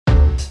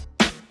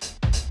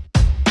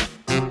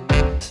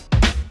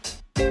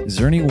Is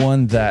there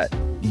anyone that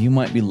you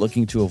might be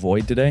looking to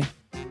avoid today?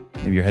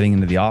 Maybe you're heading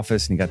into the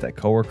office and you got that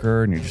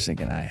coworker and you're just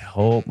thinking, I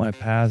hope my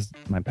path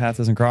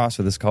doesn't cross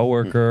with this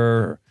coworker.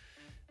 Or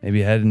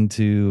maybe heading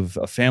to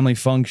a family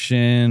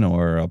function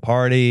or a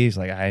party. It's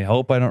like, I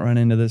hope I don't run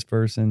into this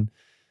person.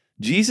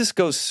 Jesus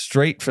goes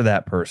straight for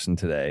that person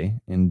today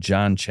in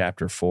John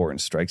chapter 4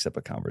 and strikes up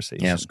a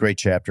conversation. Yeah, it's a great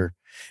chapter.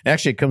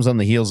 Actually, it comes on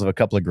the heels of a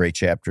couple of great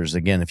chapters.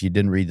 Again, if you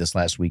didn't read this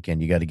last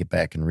weekend, you got to get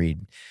back and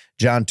read.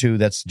 John 2,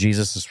 that's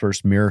Jesus'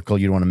 first miracle.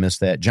 You don't want to miss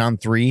that. John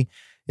 3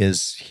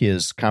 is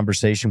his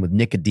conversation with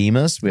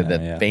Nicodemus. We have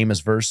that famous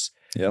verse,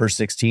 verse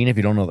 16. If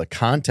you don't know the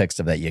context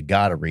of that, you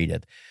got to read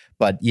it.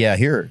 But yeah,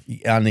 here,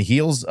 on the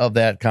heels of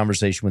that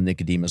conversation with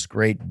Nicodemus,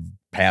 great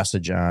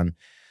passage on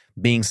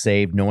being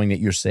saved, knowing that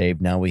you're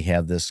saved. Now we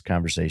have this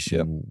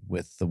conversation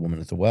with the woman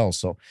at the well.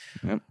 So,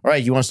 all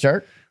right, you want to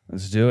start?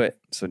 Let's do it.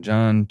 So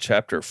John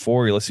chapter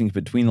 4, you're listening to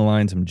Between the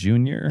Lines. I'm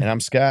Junior. And I'm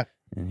Scott.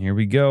 And here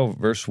we go.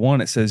 Verse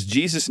 1, it says,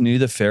 Jesus knew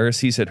the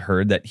Pharisees had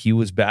heard that he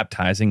was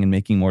baptizing and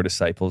making more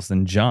disciples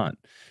than John.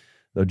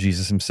 Though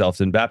Jesus himself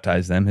didn't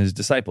baptize them, his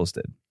disciples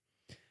did.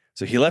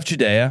 So he left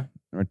Judea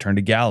and returned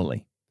to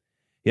Galilee.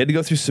 He had to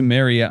go through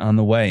Samaria on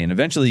the way, and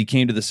eventually he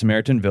came to the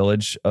Samaritan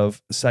village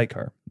of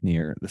Sychar,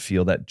 near the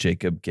field that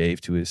Jacob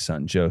gave to his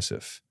son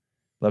Joseph.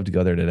 Love to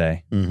go there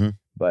today,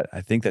 but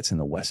I think that's in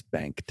the West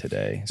Bank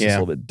today. It's just a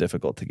little bit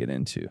difficult to get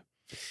into.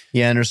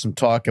 Yeah, and there's some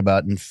talk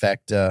about, in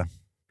fact,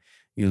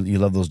 you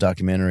love those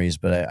documentaries,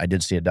 but I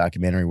did see a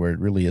documentary where it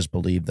really is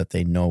believed that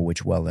they know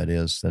which well that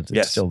is, that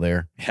it's still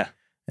there. Yeah.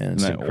 And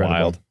it's incredible.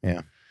 Wild.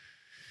 Yeah.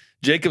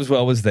 Jacob's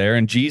well was there,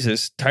 and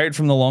Jesus, tired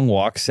from the long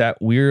walk, sat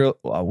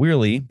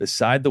wearily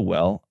beside the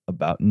well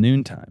about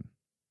noontime.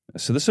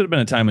 So this would have been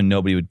a time when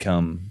nobody would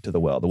come to the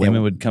well. The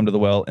women would come to the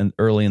well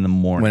early in the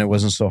morning. When it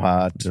wasn't so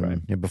hot,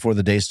 before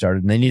the day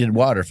started. And they needed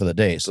water for the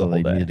day, so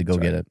they needed to go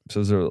get it.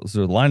 So there's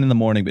a line in the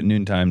morning, but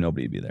noontime,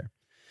 nobody would be there.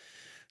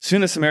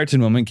 Soon a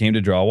Samaritan woman came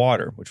to draw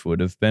water, which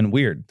would have been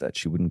weird that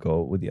she wouldn't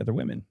go with the other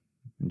women.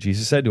 And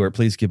Jesus said to her,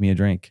 "Please give me a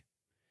drink."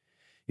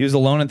 He was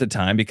alone at the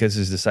time because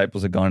his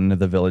disciples had gone into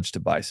the village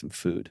to buy some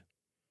food.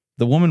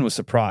 The woman was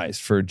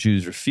surprised, for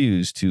Jews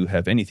refused to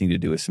have anything to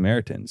do with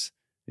Samaritans.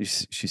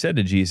 She said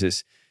to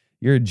Jesus,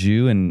 "You're a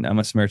Jew and I'm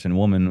a Samaritan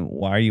woman.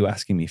 Why are you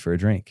asking me for a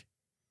drink?"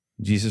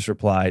 Jesus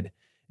replied,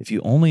 "If you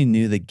only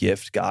knew the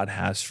gift God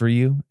has for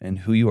you and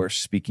who you are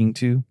speaking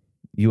to,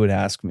 you would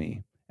ask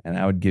me, and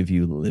I would give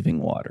you living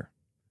water."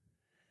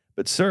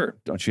 "But sir,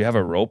 don't you have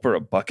a rope or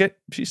a bucket?"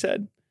 she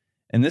said.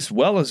 "And this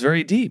well is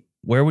very deep.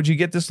 Where would you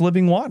get this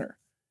living water?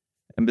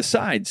 And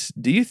besides,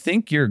 do you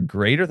think you're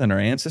greater than our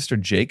ancestor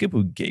Jacob,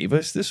 who gave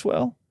us this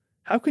well?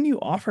 How can you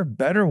offer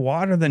better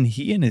water than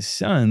he and his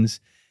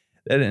sons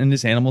and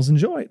his animals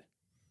enjoyed?"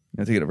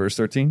 I think at verse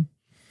 13.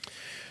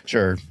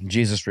 Sure.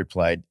 Jesus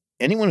replied,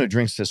 "Anyone who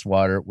drinks this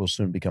water will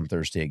soon become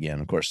thirsty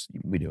again." Of course,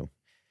 we do.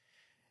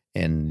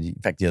 And in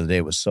fact, the other day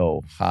it was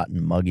so hot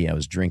and muggy, I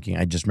was drinking.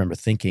 I just remember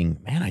thinking,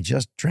 man, I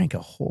just drank a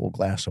whole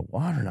glass of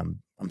water and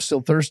I'm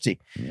still thirsty.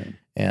 Yeah.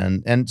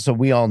 And so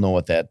we all know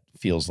what that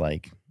feels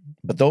like.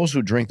 But those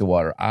who drink the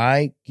water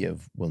I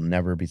give will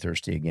never be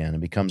thirsty again.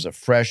 It becomes a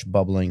fresh,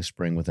 bubbling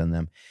spring within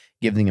them,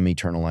 giving them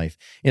eternal life.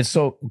 It's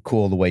so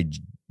cool the way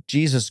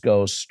Jesus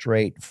goes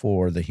straight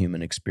for the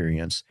human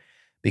experience,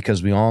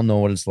 because we all know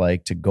what it's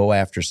like to go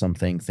after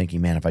something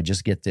thinking, man, if I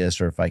just get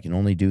this, or if I can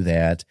only do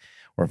that,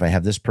 or if I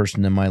have this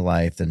person in my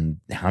life,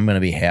 then I'm going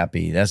to be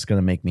happy. That's going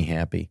to make me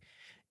happy.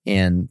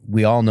 And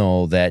we all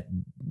know that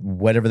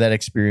whatever that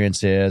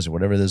experience is, or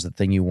whatever it is, the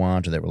thing you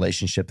want, or that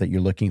relationship that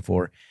you're looking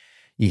for,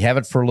 you have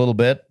it for a little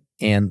bit,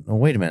 and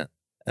wait a minute,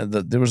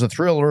 there was a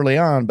thrill early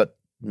on, but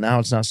now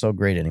it's not so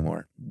great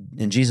anymore.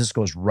 And Jesus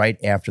goes right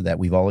after that.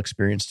 We've all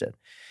experienced it.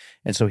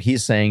 And so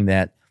he's saying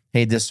that,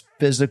 hey, this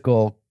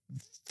physical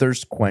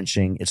thirst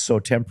quenching, it's so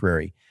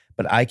temporary,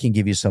 but I can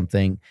give you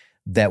something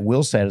that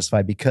will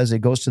satisfy, because it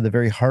goes to the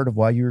very heart of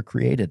why you were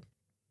created.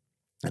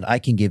 And I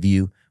can give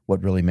you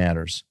what really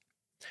matters.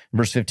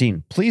 Verse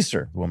 15, "Please,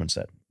 sir," the woman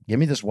said, "give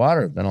me this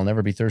water, then I'll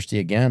never be thirsty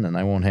again, and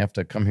I won't have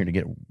to come here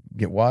to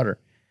get water."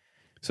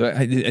 So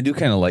I do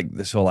kind of like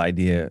this whole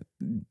idea.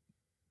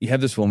 You have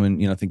this woman,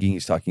 thinking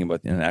he's talking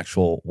about an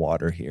actual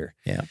water here.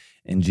 Yeah.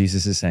 And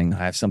Jesus is saying,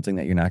 I have something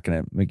that you're not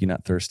going to make you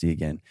not thirsty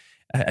again.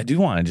 I do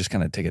want to just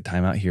kind of take a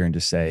time out here and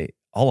just say,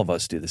 all of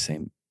us do the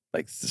same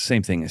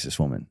thing as this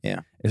woman.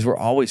 Yeah. Is we're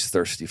always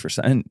thirsty for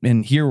something.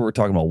 And here we're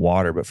talking about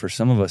water, but for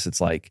some of us, it's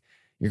like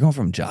you're going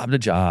from job to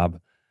job.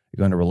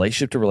 You're going to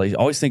relationship to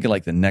relationship, always thinking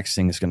like the next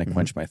thing is going to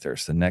quench my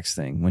thirst, the next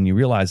thing. When you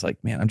realize like,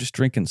 man, I'm just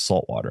drinking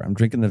salt water. I'm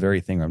drinking the very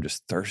thing where I'm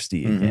just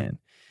thirsty again.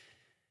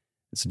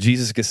 So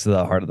Jesus gets to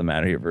the heart of the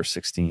matter here, verse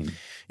 16.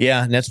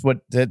 Yeah, and that's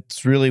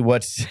really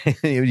what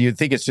you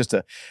think. It's just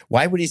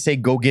why would he say,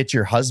 "Go get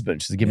your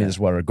husband"? Just give me this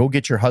water. Go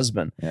get your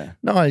husband. Yeah.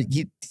 No,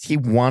 he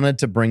wanted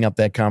to bring up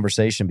that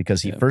conversation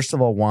because he first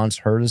of all wants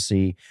her to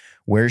see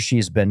where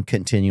she's been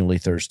continually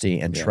thirsty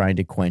and trying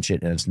to quench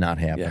it, and it's not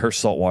happening. Yeah, her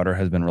salt water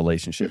has been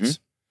relationships.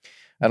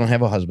 "I don't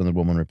have a husband," the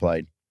woman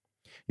replied.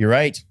 "You're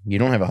right. You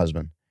don't have a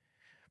husband.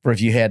 For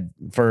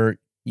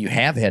You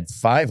have had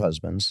 5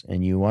 husbands,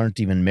 and you aren't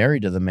even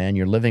married to the man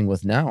you're living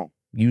with now.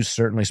 You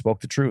certainly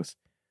spoke the truth.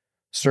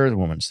 Sir, the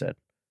woman said,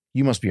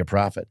 you must be a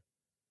prophet.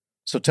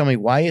 So tell me,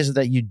 why is it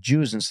that you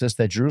Jews insist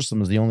that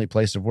Jerusalem is the only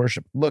place of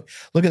worship? Look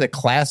at the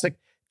classic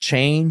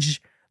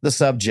change the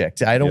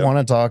subject. I don't want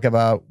to talk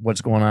about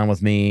what's going on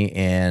with me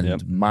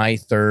and my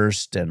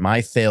thirst and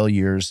my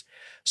failures.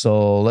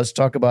 So let's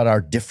talk about our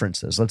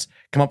differences. Let's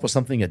come up with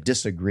something to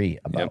disagree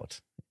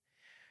about.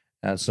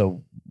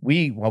 So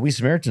we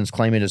Samaritans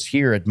claim it is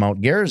here at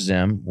Mount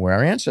Gerizim where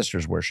our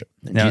ancestors worship.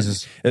 And now,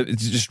 Jesus,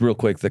 it's just real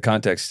quick, the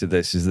context to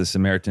this is the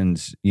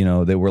Samaritans,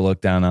 they were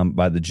looked down on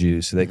by the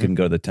Jews, so they couldn't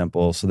go to the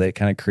temple. So they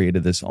kind of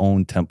created this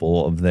own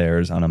temple of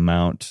theirs on a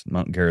mount.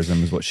 Mount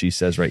Gerizim is what she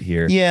says right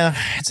here. Yeah,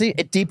 it's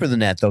deeper than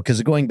that, though,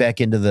 because going back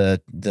into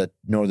the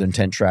northern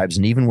 10 tribes,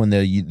 and even when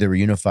they were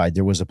unified,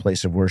 there was a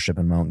place of worship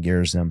in Mount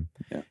Gerizim.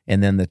 Yeah.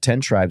 And then the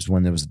 10 tribes,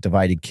 when there was a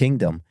divided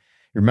kingdom,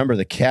 remember,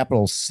 the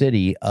capital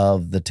city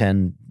of the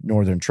 10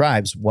 northern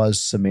tribes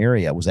was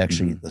Samaria, was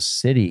actually the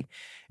city.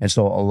 And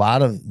so a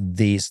lot of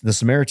the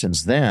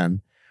Samaritans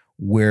then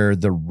were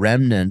the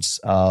remnants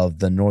of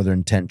the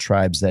northern 10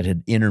 tribes that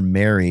had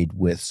intermarried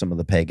with some of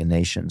the pagan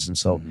nations. And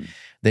so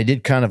they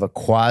did kind of a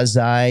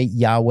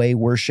quasi-Yahweh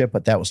worship,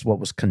 but that was what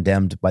was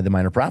condemned by the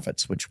minor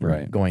prophets, which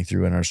we're going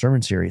through in our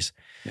sermon series.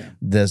 Yeah.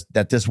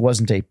 This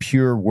wasn't a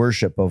pure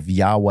worship of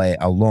Yahweh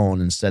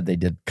alone. Instead, they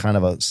did kind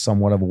of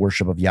somewhat of a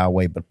worship of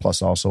Yahweh, but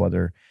plus also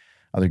other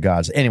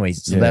gods. Anyway,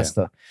 so that's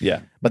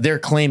But they're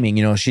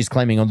claiming, she's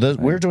claiming,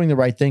 we're doing the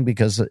right thing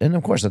because, and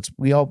of course, that's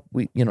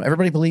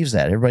everybody believes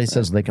that. Everybody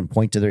says they can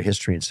point to their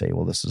history and say,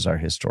 well, this is our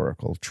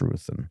historical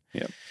truth.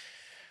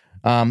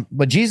 And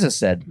but Jesus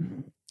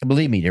said,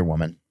 believe me, dear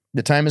woman,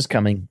 the time is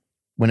coming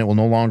when it will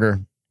no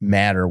longer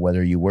matter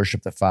whether you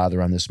worship the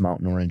Father on this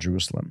mountain or in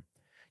Jerusalem.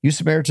 You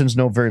Samaritans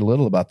know very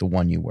little about the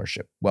one you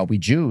worship, while we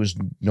Jews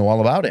know all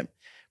about him.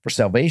 For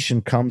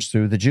salvation comes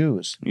through the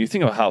Jews. You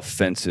think about how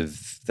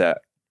offensive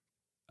that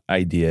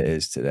idea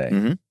is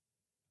today.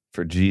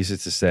 For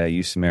Jesus to say,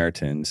 you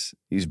Samaritans,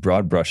 he's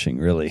broad brushing,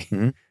 really,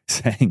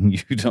 saying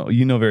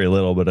you know very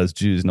little, but us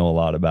Jews know a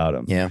lot about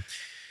him. Yeah.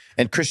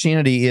 And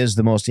Christianity is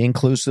the most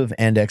inclusive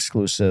and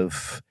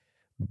exclusive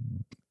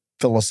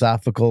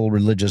philosophical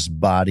religious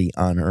body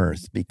on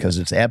earth, because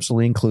it's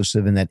absolutely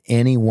inclusive in that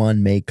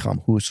anyone may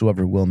come,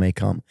 whosoever will may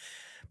come.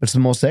 But it's the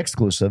most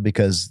exclusive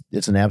because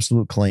it's an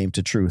absolute claim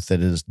to truth. That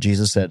is,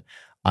 Jesus said,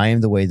 I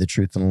am the way, the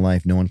truth, and the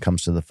life. No one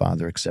comes to the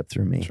Father except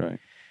through me. That's right.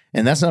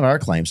 And that's not our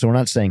claim. So we're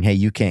not saying, hey,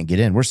 you can't get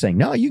in. We're saying,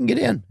 no, you can get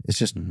in. It's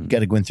just you got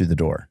to go in through the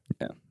door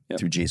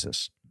through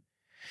Jesus.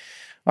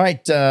 All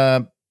right.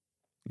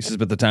 He says,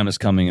 but the time is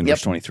coming in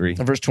verse 23.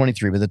 Verse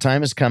 23, but the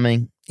time is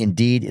coming.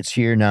 Indeed, it's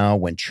here now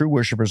when true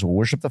worshipers will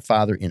worship the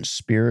Father in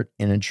spirit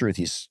and in truth.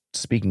 He's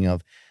speaking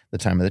of the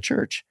time of the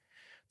church.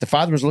 The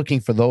Father is looking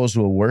for those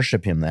who will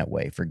worship him that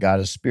way. For God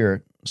is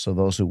spirit, so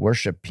those who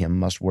worship him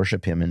must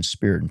worship him in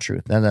spirit and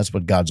truth. And that's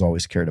what God's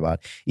always cared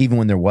about. Even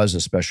when there was a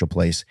special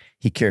place,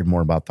 he cared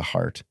more about the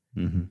heart.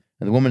 And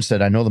the woman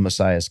said, I know the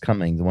Messiah is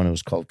coming, the one who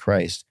is called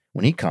Christ.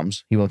 When he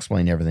comes, he will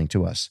explain everything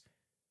to us.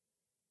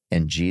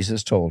 And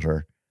Jesus told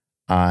her,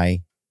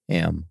 I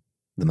am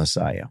the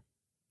Messiah.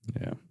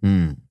 Yeah.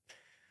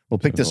 We'll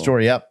pick this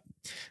story up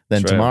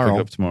then tomorrow. We'll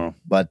pick up tomorrow.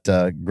 But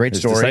great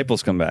His story.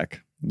 Disciples come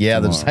back. Yeah,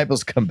 tomorrow. The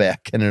disciples come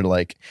back and they're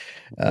like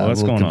a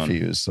little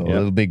confused. So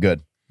it'll be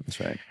good. That's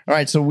right. All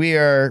right, so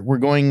we're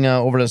going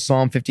over to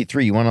Psalm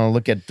 53. You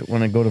want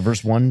to go to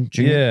verse 1,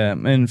 Junior? Yeah,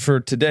 and for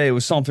today, it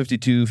was Psalm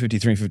 52,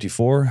 53, and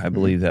 54, I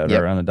believe that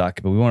are on the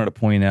docket. But we wanted to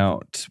point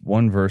out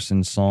one verse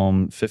in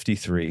Psalm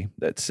 53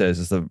 that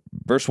says,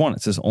 verse 1,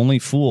 it says, only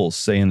fools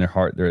say in their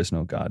heart there is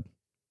no God.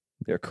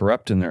 They are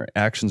corrupt and their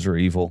actions are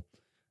evil.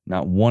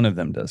 Not one of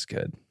them does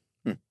good.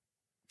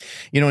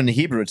 In the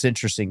Hebrew, it's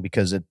interesting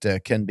because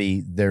it can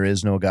be there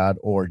is no God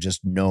or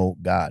just no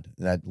God.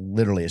 That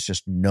literally is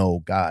just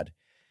no God.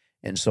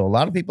 And so a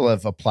lot of people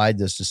have applied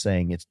this to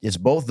saying it's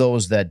both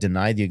those that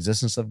deny the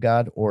existence of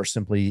God or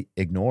simply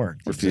ignore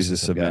the refuse to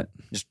submit.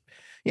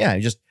 You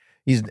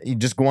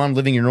just go on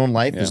living your own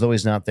life as though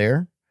he's not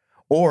there,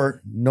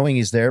 or knowing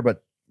he's there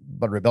but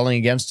rebelling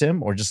against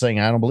him, or just saying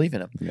I don't believe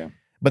in him. Yeah.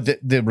 But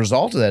the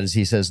result of that is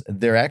he says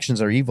their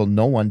actions are evil.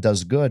 No one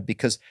does good,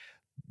 because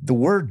the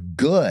word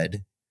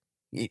good,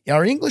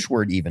 our English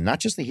word even, not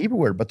just the Hebrew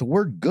word, but the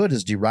word good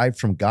is derived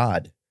from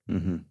God.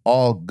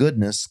 All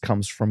goodness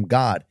comes from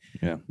God.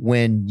 Yeah.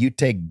 When you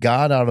take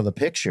God out of the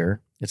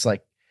picture, it's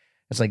like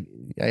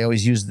I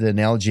always use the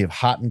analogy of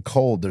hot and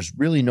cold. There's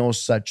really no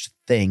such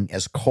thing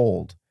as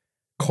cold.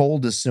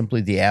 Cold is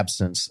simply the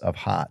absence of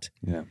hot.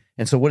 Yeah.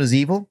 And so what is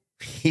evil?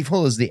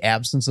 Evil is the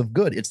absence of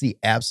good. It's the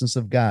absence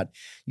of God.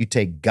 You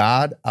take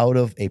God out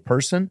of a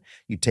person,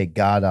 you take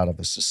God out of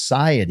a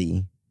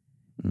society,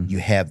 you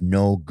have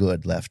no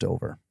good left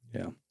over.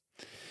 Yeah.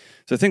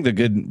 So I think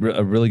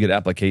a really good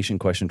application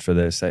question for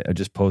this, I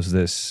just posed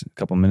this a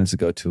couple minutes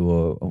ago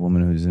to a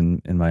woman who's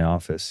in my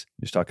office,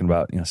 just talking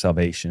about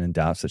salvation and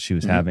doubts that she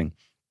was having.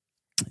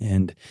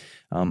 And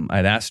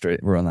I'd asked her,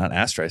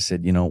 I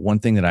said, one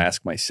thing that I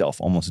ask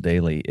myself almost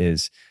daily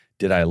is,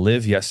 did I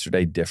live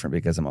yesterday different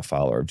because I'm a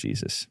follower of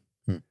Jesus?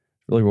 Hmm.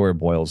 Really where it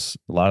boils,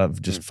 a lot of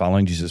just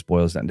following Jesus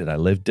boils down. Did I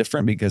live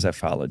different because I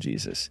follow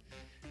Jesus?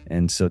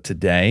 And so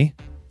today,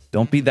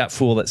 don't be that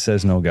fool that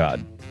says no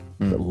God,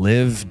 but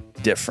live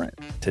different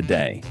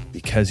today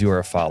because you are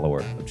a follower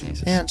of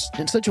Jesus. And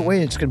in such a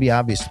way, it's going to be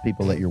obvious to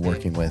people that you're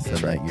working with and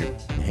that you're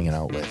hanging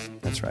out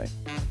with. That's right.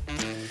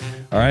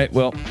 All right.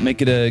 Well,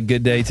 make it a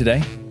good day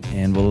today,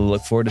 and we'll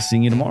look forward to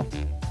seeing you tomorrow.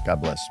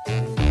 God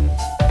bless.